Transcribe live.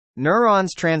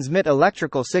Neurons transmit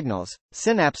electrical signals.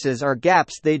 Synapses are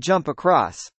gaps they jump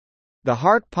across. The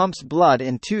heart pumps blood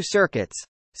in two circuits,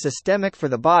 systemic for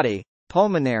the body,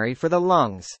 pulmonary for the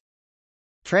lungs.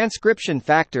 Transcription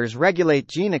factors regulate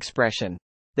gene expression.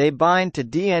 They bind to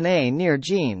DNA near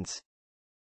genes.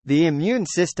 The immune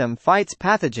system fights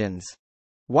pathogens.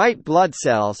 White blood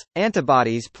cells,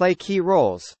 antibodies play key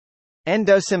roles.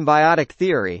 Endosymbiotic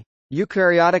theory.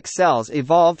 Eukaryotic cells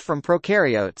evolved from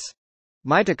prokaryotes.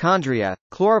 Mitochondria,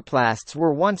 chloroplasts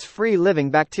were once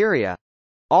free-living bacteria.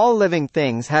 All living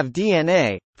things have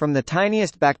DNA, from the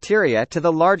tiniest bacteria to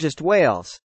the largest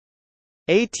whales.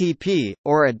 ATP,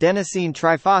 or adenosine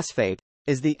triphosphate,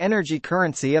 is the energy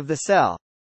currency of the cell.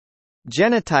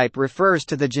 Genotype refers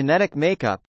to the genetic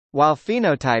makeup, while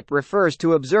phenotype refers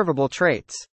to observable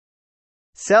traits.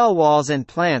 Cell walls in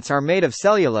plants are made of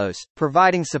cellulose,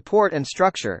 providing support and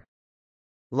structure.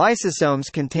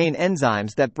 Lysosomes contain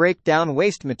enzymes that break down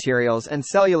waste materials and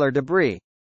cellular debris.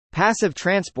 Passive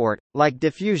transport, like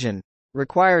diffusion,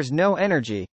 requires no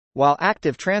energy, while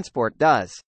active transport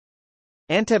does.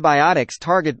 Antibiotics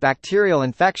target bacterial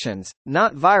infections,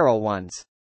 not viral ones.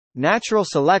 Natural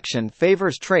selection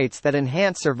favors traits that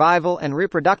enhance survival and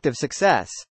reproductive success.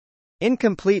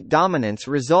 Incomplete dominance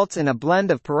results in a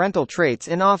blend of parental traits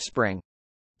in offspring.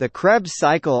 The Krebs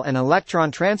cycle and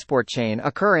electron transport chain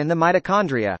occur in the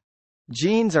mitochondria.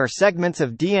 Genes are segments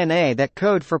of DNA that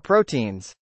code for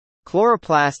proteins.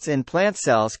 Chloroplasts in plant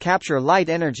cells capture light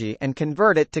energy and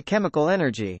convert it to chemical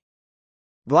energy.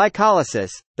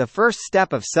 Glycolysis, the first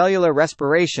step of cellular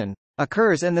respiration,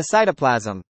 occurs in the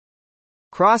cytoplasm.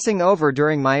 Crossing over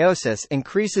during meiosis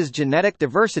increases genetic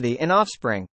diversity in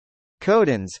offspring.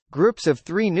 Codons, groups of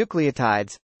 3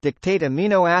 nucleotides, dictate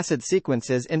amino acid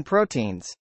sequences in proteins.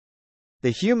 The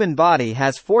human body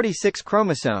has 46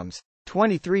 chromosomes,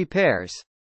 23 pairs.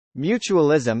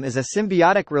 Mutualism is a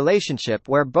symbiotic relationship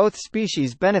where both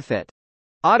species benefit.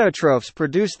 Autotrophs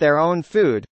produce their own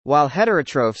food, while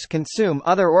heterotrophs consume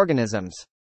other organisms.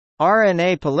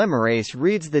 RNA polymerase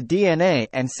reads the DNA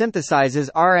and synthesizes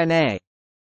RNA.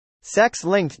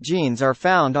 Sex-linked genes are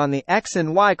found on the X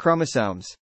and Y chromosomes.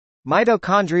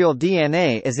 Mitochondrial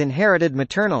DNA is inherited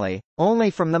maternally,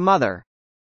 only from the mother.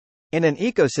 In an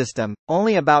ecosystem,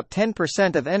 only about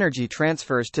 10% of energy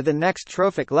transfers to the next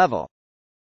trophic level.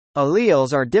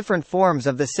 Alleles are different forms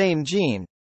of the same gene.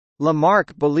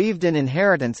 Lamarck believed in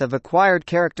inheritance of acquired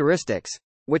characteristics,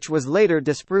 which was later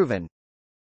disproven.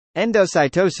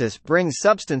 Endocytosis brings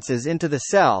substances into the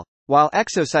cell, while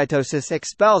exocytosis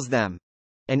expels them.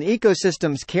 An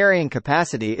ecosystem's carrying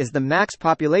capacity is the max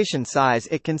population size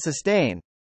it can sustain.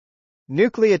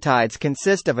 Nucleotides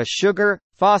consist of a sugar,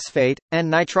 phosphate, and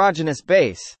nitrogenous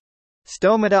base.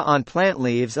 Stomata on plant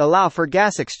leaves allow for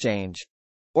gas exchange.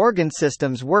 Organ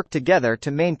systems work together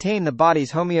to maintain the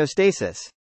body's homeostasis.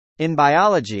 In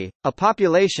biology, a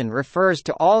population refers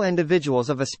to all individuals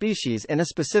of a species in a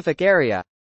specific area.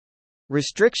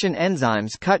 Restriction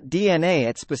enzymes cut DNA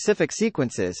at specific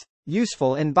sequences,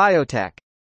 useful in biotech.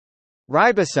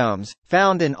 Ribosomes,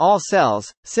 found in all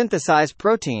cells, synthesize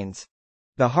proteins.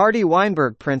 The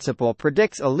Hardy-Weinberg principle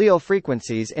predicts allele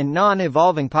frequencies in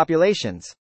non-evolving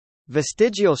populations.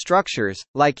 Vestigial structures,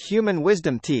 like human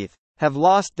wisdom teeth, have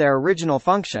lost their original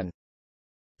function.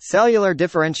 Cellular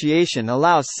differentiation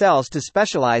allows cells to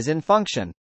specialize in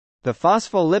function. The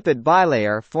phospholipid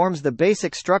bilayer forms the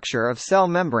basic structure of cell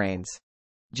membranes.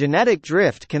 Genetic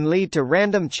drift can lead to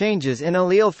random changes in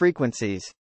allele frequencies.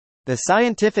 The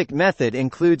scientific method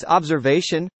includes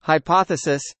observation,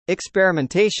 hypothesis,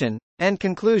 experimentation, and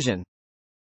conclusion.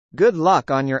 Good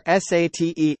luck on your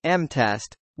SAT/EM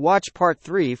test. Watch Part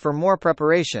 3 for more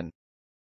preparation.